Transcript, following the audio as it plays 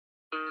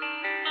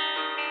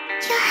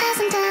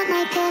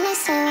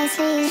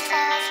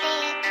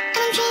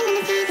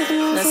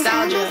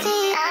Nastylgia.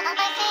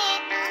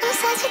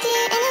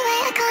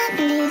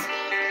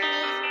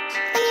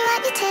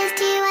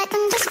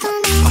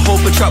 I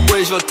hope a trap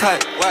weighs your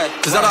type.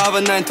 Cause I don't have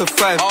a 9 to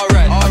 5.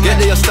 I get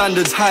that your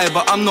standards high,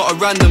 but I'm not a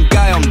random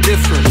guy, I'm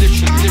different.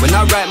 When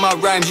I write my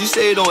rhymes, you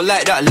say you don't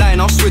like that line,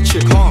 I'll switch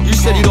it. You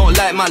said you don't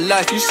like my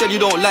life, you said you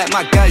don't like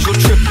my guys, you're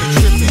tripping.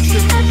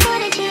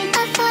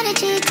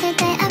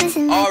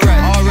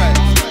 Alright.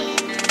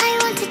 I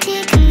wanted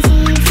to come see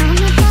you from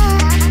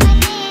above.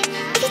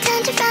 If you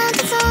turned around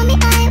and saw me,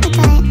 I would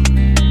die.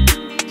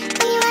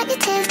 When you wipe your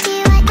tears, do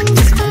you wipe them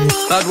just for me?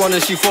 Bad one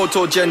and she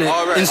photogenic.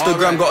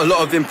 Instagram got a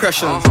lot of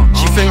impressions.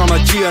 She think I'm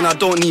a G and I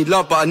don't need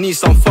love, but I need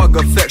some thug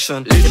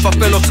affection. If I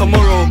fell off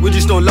tomorrow, would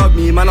you still love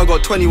me? Man, I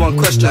got 21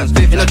 questions.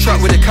 In a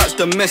track with the cat's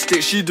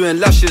domestic, she doing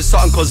lashes,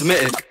 something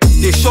cosmetic.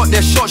 They shot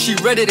their shot, she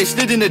read it, they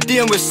slid in the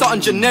DM with something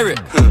generic.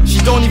 She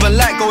don't even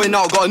like going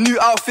out, got a new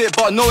outfit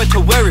but nowhere to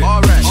wear it.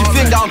 She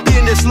think that I'm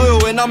being disloyal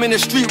when I'm in the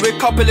street with a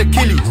couple of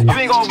killies. You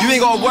ain't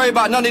gotta worry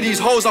about none of these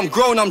hoes, I'm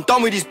grown, I'm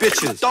done with these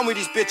bitches. Done with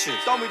these bitches.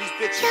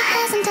 Your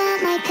hands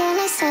under my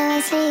pillow, so I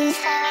sleep.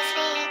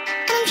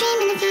 And I'm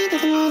dreaming of you,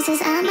 leaving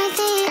roses at my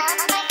feet.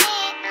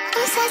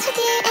 I'm obsessed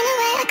with you in a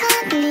way I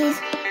can't believe.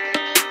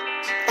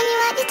 When you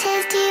wipe your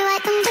tears, do you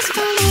wipe them just for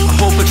me? I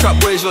hope a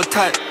trap weighs your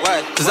type.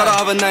 Cause I don't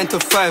have a 9 to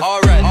 5. I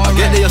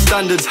get that your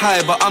standards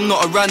high, but I'm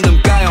not a random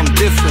guy, I'm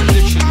different.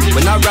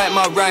 When I write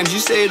my rhymes, you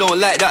say you don't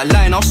like that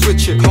line, I'll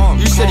switch it.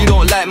 You said you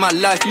don't like my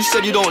life, you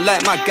said you don't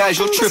like my guys,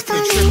 you're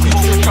tripping.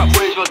 Trap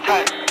weighs your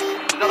type.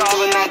 Cause I don't have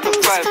a 9 to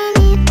 5.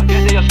 I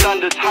get that your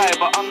standards high,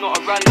 but I'm not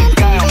a random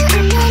guy, I'm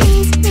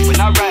different. When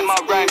I write my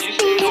rhymes, you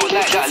say you don't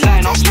like that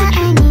line, I'll switch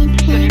it.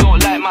 You said you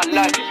don't like my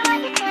life,